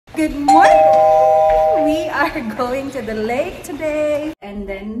Good morning! We are going to the lake today and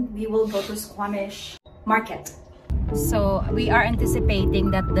then we will go to Squamish Market. So we are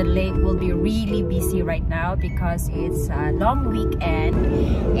anticipating that the lake will be really busy right now because it's a long weekend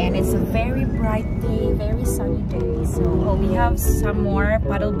and it's a very bright day, very sunny day. So we have some more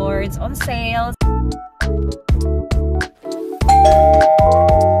paddle boards on sale.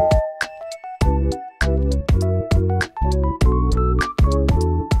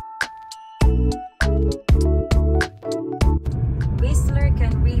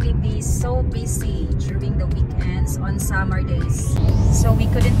 So busy during the weekends on summer days, so we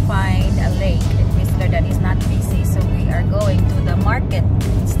couldn't find a lake in Whistler that is not busy, so we are going to the market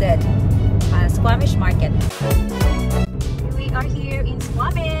instead, Squamish Market. We are here in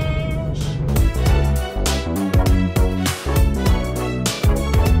Squamish.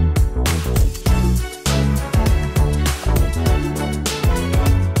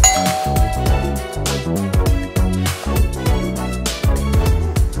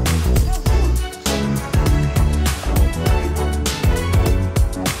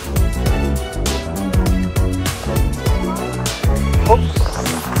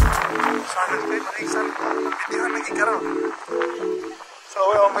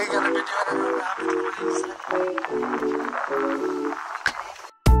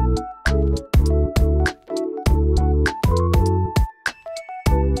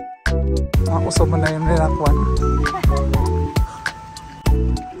 Usap mo na yung nilakwan.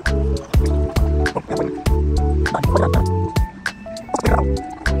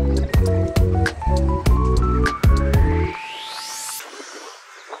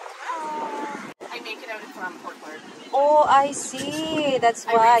 I make it out from Portland. Oh, I see. That's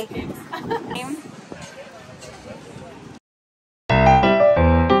why.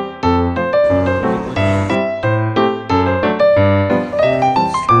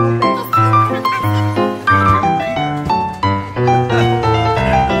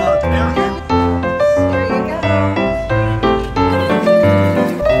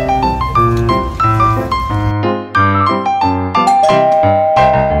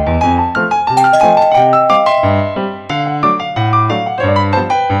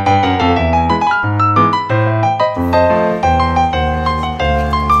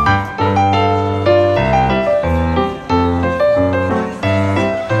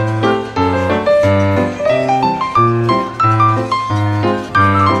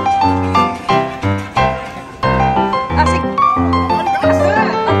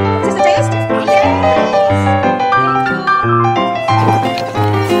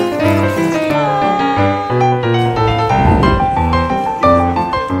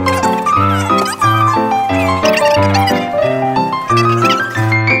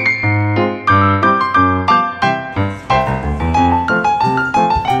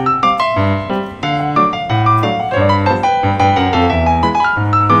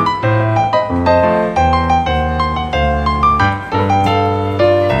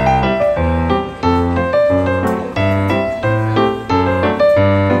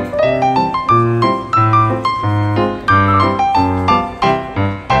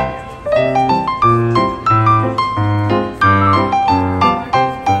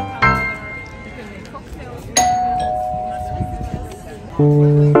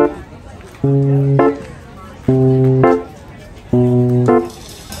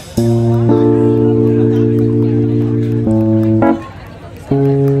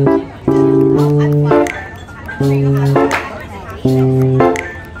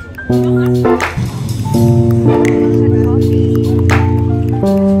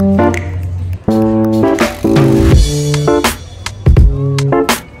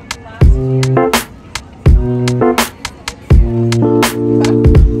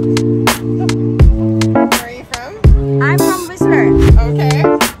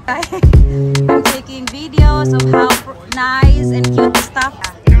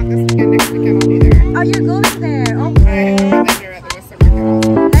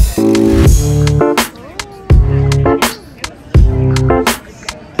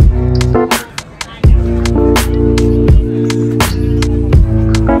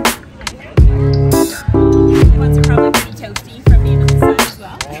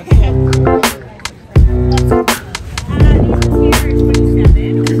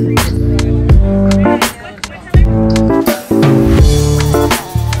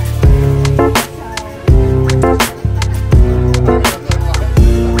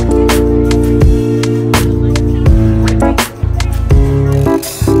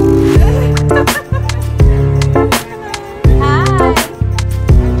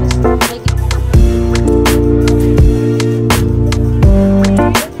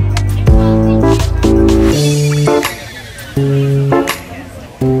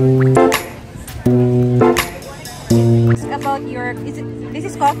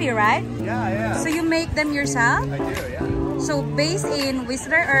 make them yourself? I do, yeah. So based in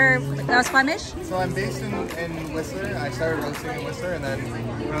Whistler or Squamish? So I'm based in Whistler. I started roasting in Whistler, and then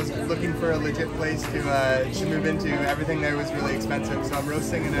when I was looking for a legit place to move into, everything there was really expensive. So I'm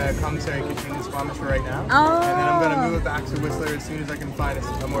roasting in a commissary kitchen in Squamish for right now. Oh. And then I'm going to move it back to Whistler as soon as I can find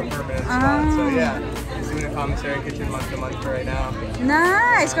a more permanent spot. So yeah, just doing a commissary kitchen month to month for right now.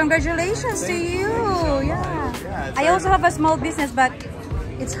 Nice! Congratulations to you! So Yeah. I also have a small business, but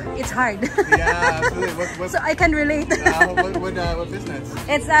it's hard. Yeah, absolutely. What So I can relate. what business?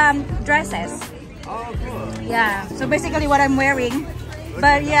 It's dresses. Oh, cool. Yeah. So basically what I'm wearing.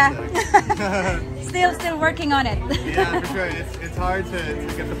 But yeah. still working on it. Yeah, for sure. It's hard to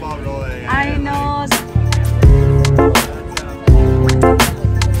get the ball rolling. I know.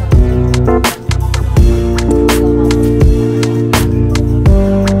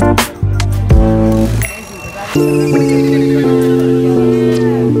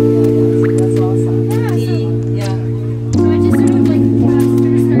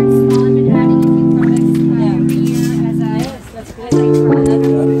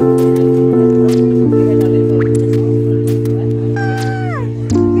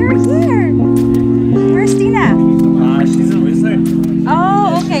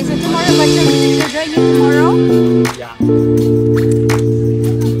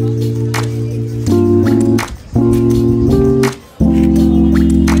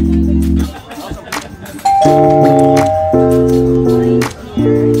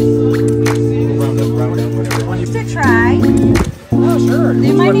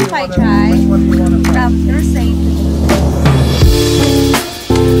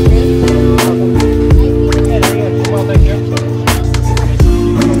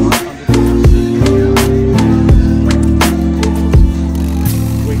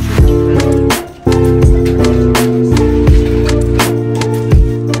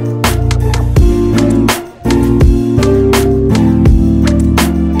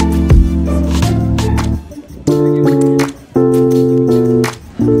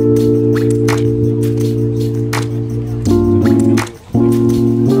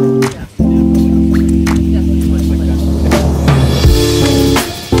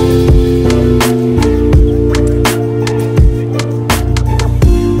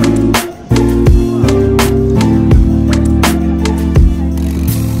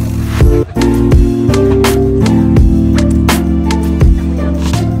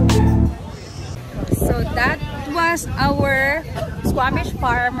 Our Squamish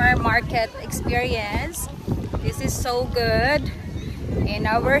Farmer Market experience. This is so good. And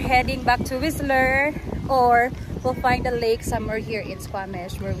now we're heading back to Whistler, or we'll find a lake somewhere here in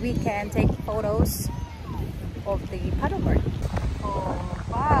Squamish where we can take photos of the paddleboard. Oh,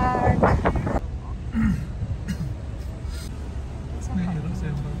 park.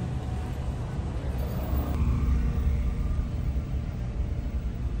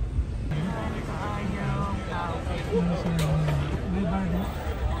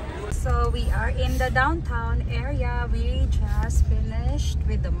 So we are in the downtown area. We just finished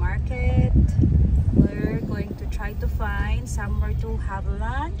with the market. We're going to try to find somewhere to have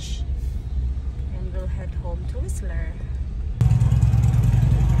lunch, and we'll head home to Whistler.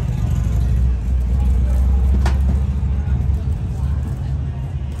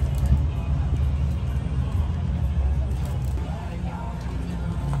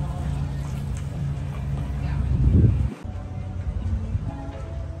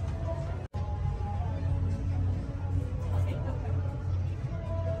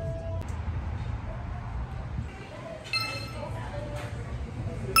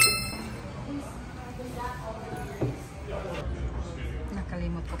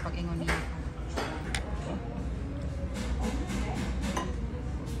 Nakalimot ko pag-ingon niya.